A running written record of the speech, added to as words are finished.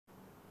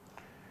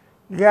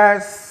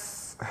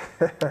Yes.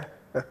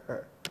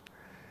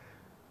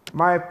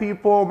 my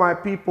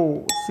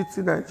people,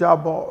 sitting at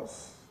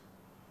Jabos.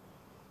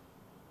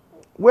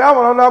 We have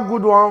another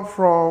good one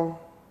from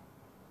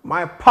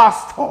my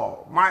pastor,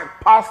 my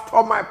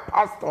apostle, my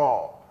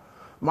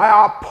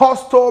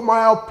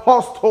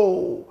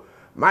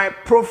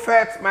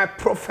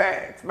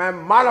prophet, my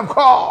man of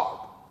God,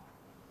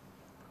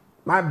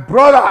 my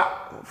brother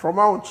from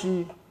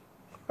Auchi,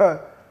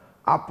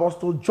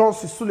 Apostle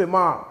Johnson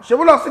Suleiman. She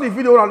will not see the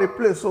video on the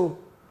play, so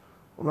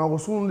I will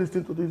soon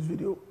listen to this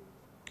video.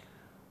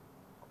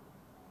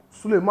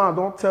 Suleiman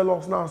don't tell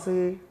us now,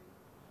 say,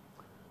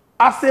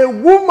 as a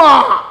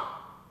woman,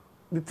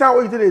 the time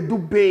when they do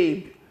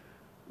babe,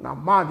 now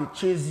man they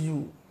chase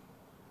you.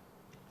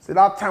 Say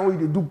that time when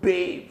they do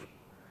babe,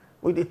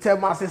 when they tell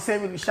man say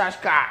send me the cash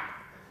card,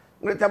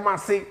 when they tell man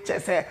say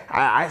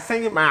I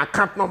send you my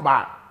account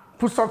number,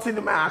 put something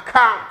in my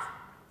account.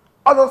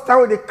 All those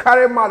times when they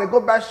carry man, they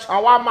go buy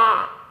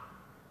shawarma,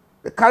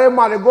 they carry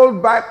man, they go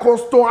buy Cold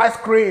Stone ice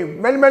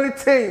cream, many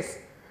things.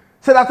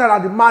 Say that time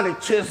that the man they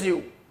chase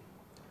you.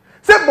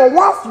 Say, but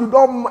once you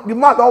don't, the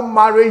man don't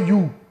marry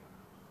you,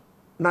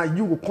 now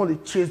you will come to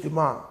chase the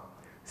man.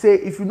 Say,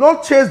 if you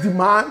don't chase the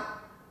man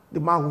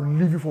will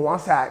leave you for one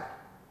side.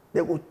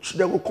 They will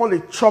come to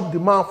chop the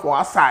man for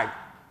our side.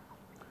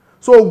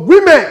 So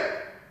women,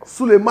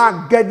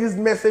 Suleiman, get this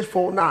message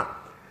for now.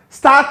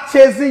 Start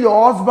chasing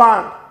your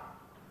husband.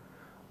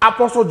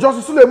 Apostle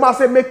Joseph Suleiman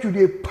say, make you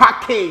the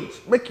package.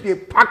 Make you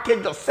the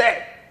package yourself.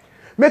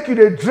 Make you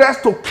the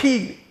dress to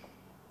kill.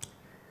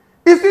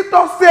 If it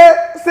not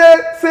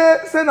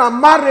say na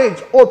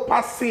marriage old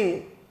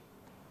passing.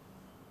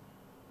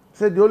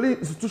 Say the only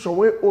institution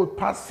where old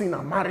passing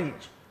na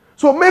marriage.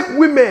 So make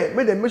women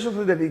make them make sure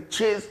that they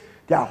chase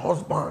their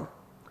husband.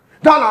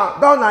 That's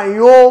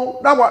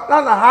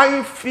how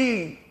you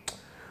feel.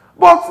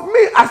 But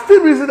me, I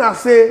still reason and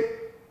say,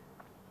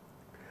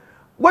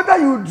 whether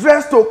you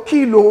dress to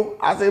kill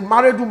as a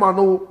married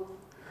woman,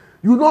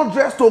 you not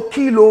dress to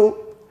kill,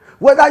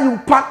 whether you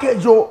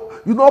package you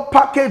not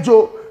package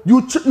you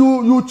chase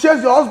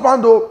your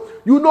husband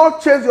you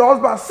not chase your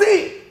husband.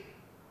 See,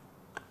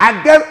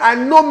 I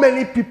know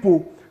many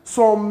people,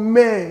 some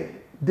men,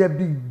 they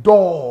be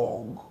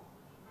dog.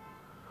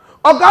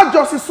 Oga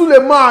Justice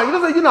Suleiman, you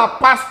know say you na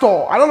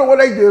pastor. I don't know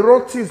whether they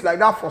wrote things like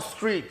that for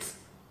streets.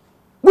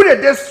 We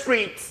dey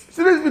streets.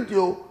 See this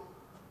video?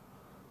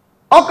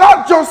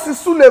 Oga Justice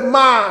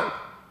Suleiman,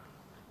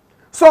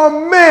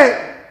 some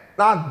men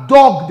na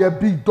dog, they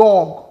be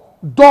dog.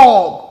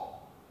 Dog.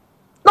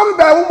 Not be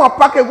by woman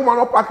package, woman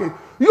not package.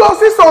 You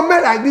see some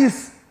men like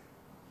this.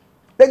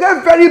 They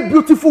get very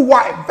beautiful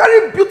wife,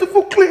 very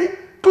beautiful,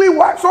 clean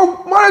wife.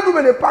 So married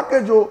women they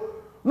package,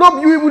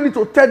 not you even need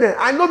to tell them.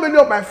 I know many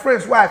of my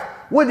friends' wife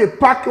when they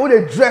package, when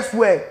they dress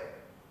well.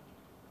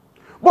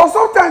 But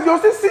sometimes you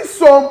also see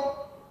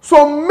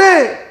some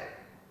men,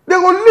 they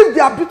will leave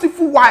their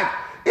beautiful wife.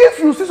 If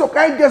you see some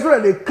kind of girls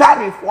that they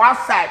carry for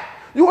outside,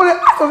 you want to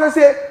ask yourself,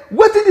 say,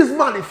 what did this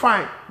man they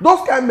find?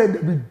 Those kind of men,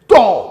 they be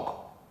dog.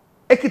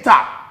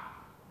 Ekita,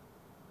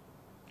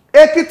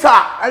 let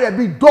there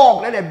be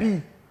dog, let there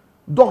be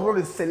dog, not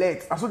the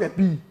select, that's what they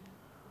be.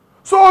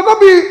 So don't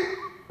be,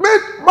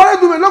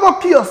 married women, don't go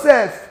kill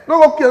yourself.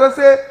 Don't go kill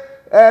yourself,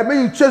 say,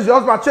 may you chase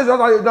your husband,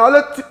 now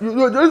let you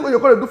know this is what you're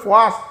going to do for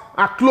us.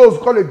 And clothes,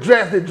 call it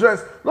dress, they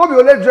dress. Don't be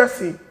only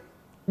dressing.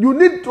 You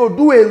need to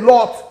do a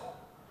lot.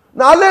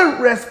 Now let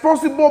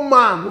responsible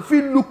man will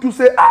feel look you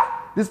say,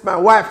 this my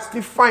wife,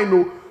 still fine.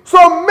 No.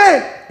 Some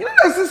men, you know,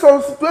 there's some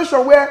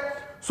situation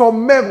where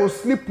some men will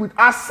sleep with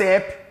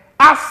accept,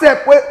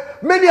 where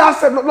many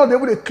accept not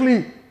able to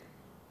clean.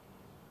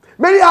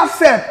 Many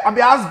accept and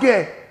be asked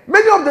girl.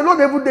 Many of them not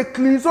able to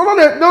clean, so not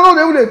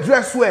able to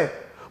dress well.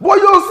 But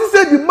you see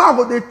say the man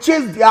go they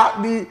chase the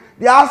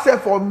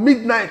accept for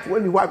midnight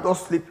when the wife don't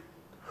sleep.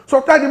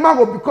 Sometimes the man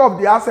will become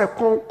the accept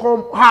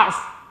come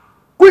house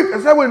quick,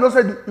 and say when you know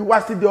say the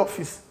wife still the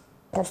office,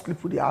 come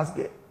sleep with the house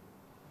girl.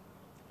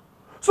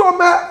 So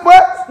man,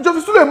 but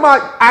just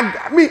Suleiman,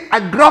 I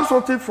grab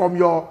something from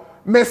your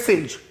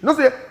message. You know,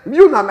 say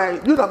you na my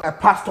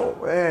pastor.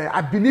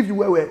 I believe you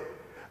well.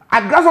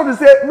 I grab something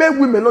say make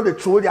women not they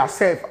throw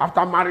themselves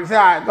after marriage. Say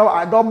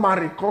I don't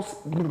marry because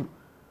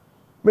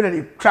maybe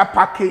they try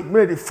package,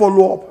 maybe they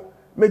follow up,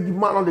 make the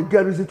man or the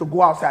girl reason to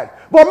go outside.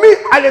 But me,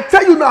 I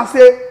tell you now,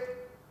 say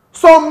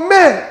some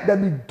men they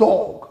be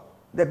dog.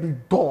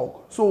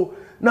 So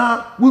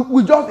now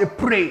we just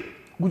pray.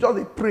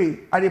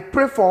 I they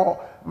pray for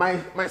my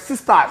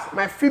sisters,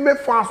 my female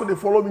fans who they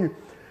follow me.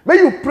 May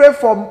you pray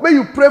for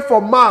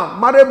man,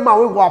 married man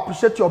will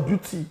appreciate your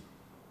beauty.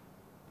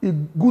 If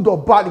good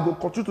or bad, it will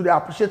continue to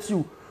appreciate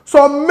you.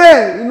 Some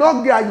men, you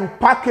know, get you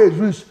package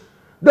rich.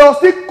 They'll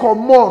still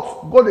come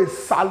out, go to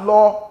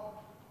salon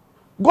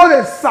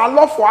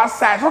for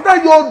outside.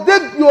 Sometimes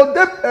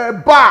you're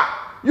bar.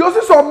 You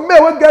see some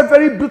men will get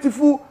very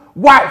beautiful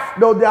wife.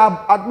 They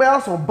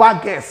admire some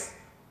bad girls.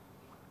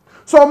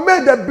 Some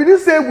men they believe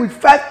say with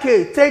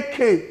 5K,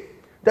 10K,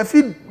 they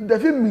feel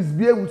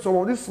misbehave with some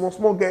of these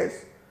small girls.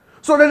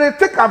 So then they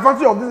take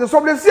advantage of this.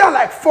 Some they see her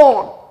like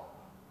fun.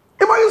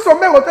 Imagine some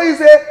men will tell you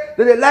say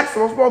that they like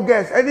some small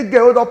girls. Any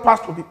girl who don't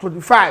pass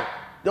 25,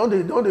 they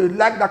don't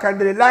like that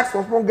kind. They like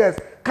some small girls,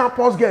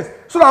 campus girls.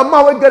 So that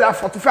man will get a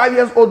 45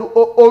 years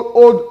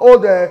old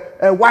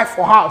wife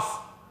for house.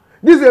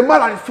 This is a man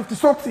that is 50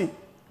 something.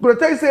 Gonna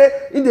tell you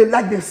say if they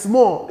like the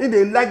small, if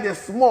they like the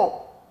small.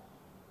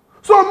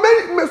 So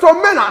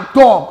men are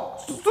dog.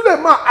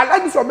 Suleiman, I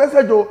like this your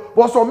message,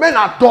 but some men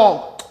are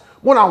dog.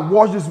 When I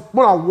watch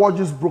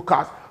this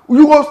broadcast,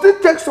 you will still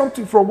take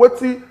something from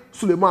what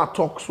Suleiman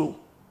talks. So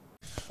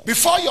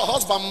before your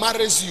husband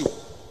marries you,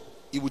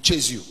 he will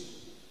chase you.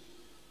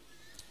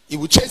 He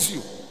will chase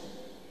you.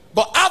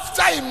 But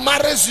after he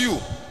marries you,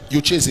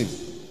 you chase him.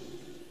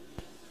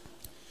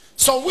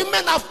 Some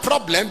women have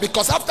problem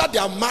because after they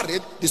are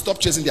married, they stop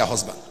chasing their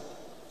husband.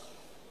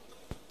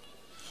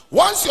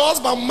 Once your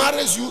husband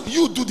marries you,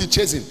 you do the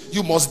chasing.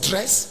 You must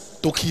dress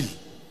to kill.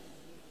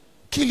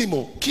 Kill him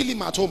or kill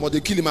him at home, or they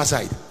kill him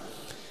outside.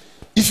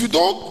 If you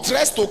don't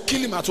dress to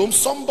kill him at home,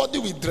 somebody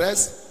will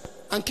dress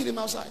and kill him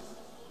outside.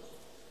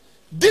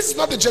 This is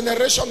not the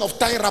generation of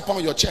tying wrapper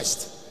on your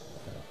chest.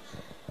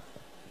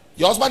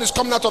 Your husband is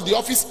coming out of the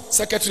office,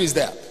 secretary is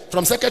there.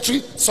 From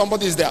secretary,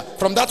 somebody is there.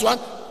 From that one,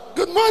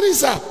 good morning,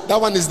 sir. That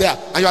one is there.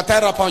 And you are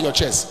tying wrapper on your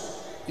chest.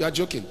 You are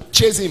joking.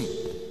 Chase him.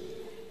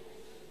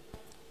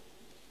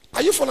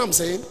 Are you following what I'm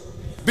saying?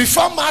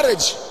 Before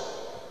marriage,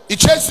 he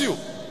chase you.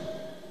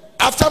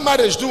 After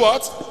marriage, do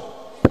what?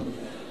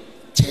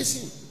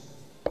 Chase him.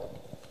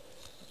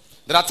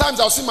 There are times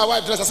I'll see my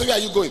wife dress. I say, where are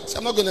you going? She say,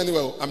 I'm not going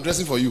anywhere. I'm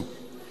dressing for you.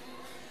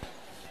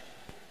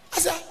 I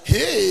say,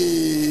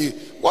 hey,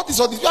 what is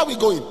all this? Where are we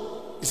going?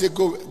 He said,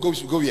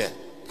 go here.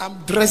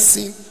 I'm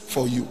dressing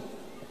for you.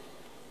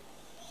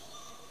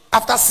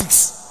 After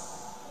 6,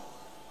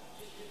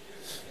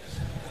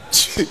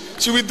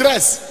 she will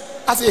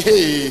dress. I say,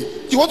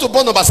 hey, you want to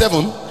born number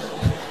 7?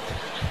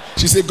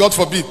 She said, God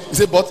forbid. He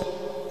said, but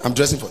I'm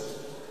dressing for you.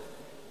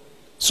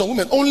 Some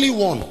women, only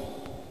one,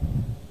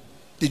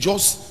 they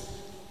just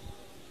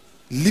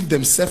live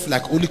themselves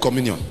like Holy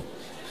Communion.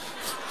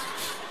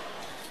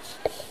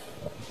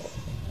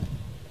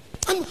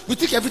 And we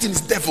think everything is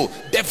devil.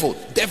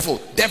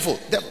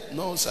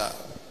 No, sir.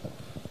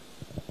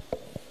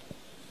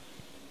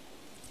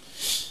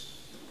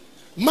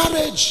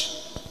 Marriage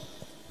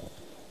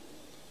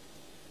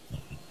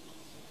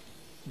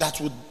that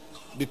would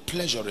be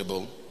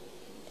pleasurable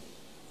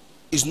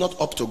is not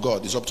up to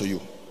God, it's up to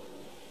you.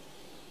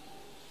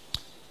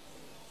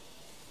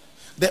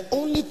 The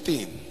only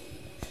thing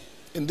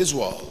in this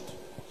world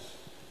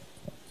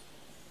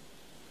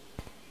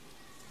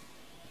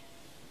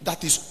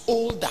that is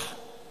older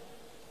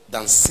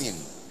than sin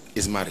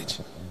is marriage.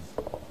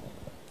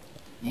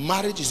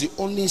 Marriage is the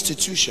only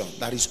institution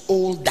that is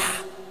older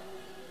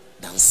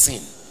than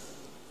sin.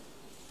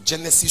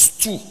 Genesis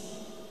 2,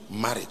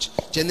 marriage.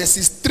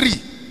 Genesis 3,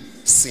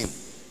 sin.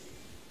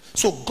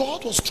 So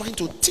God was trying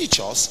to teach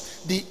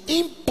us the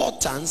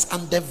importance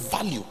and the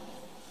value.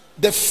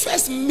 The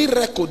first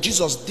miracle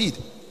Jesus did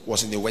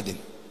was in a wedding.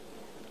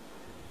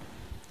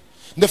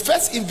 The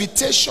first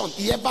invitation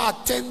he ever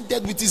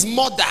attended with his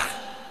mother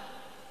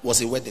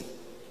was a wedding.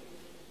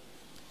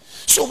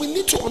 So we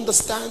need to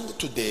understand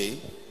today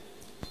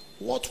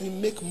what will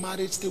make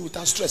marriage stay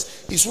without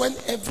stress is when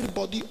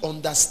everybody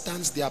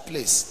understands their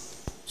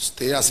place.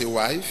 Stay as a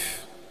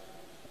wife,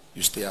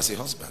 you stay as a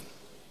husband.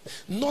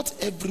 Not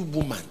every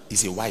woman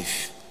is a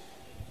wife.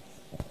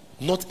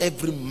 Not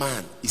every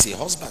man is a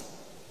husband.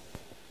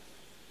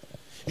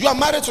 You are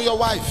married to your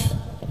wife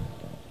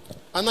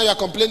and now you are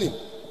complaining.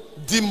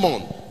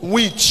 Demon,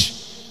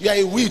 witch, you are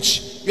a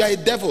witch, you are a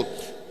devil.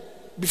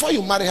 Before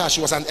you marry her,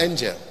 she was an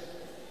angel.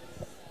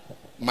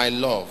 My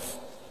love,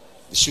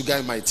 the sugar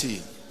in my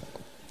tea,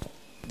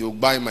 the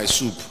ugba in my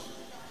soup,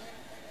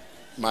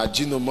 my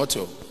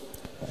Ajinomoto.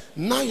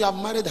 Now you have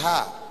married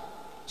her,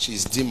 she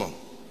is demon.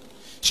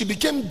 She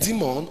became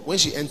demon when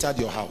she entered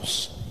your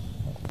house.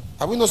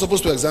 Are we not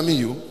supposed to examine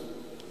you?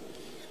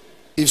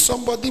 If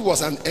somebody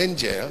was an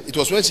angel, it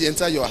was when she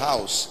entered your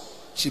house,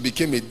 she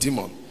became a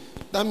demon.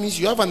 That means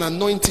you have an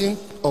anointing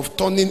of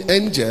turning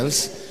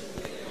angels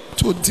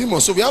to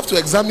demons. So we have to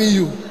examine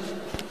you.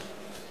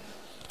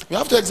 We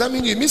have to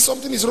examine you. It means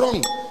something is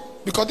wrong.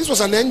 Because this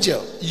was an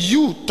angel.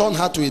 You turned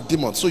her to a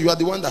demon. So you are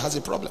the one that has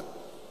a problem.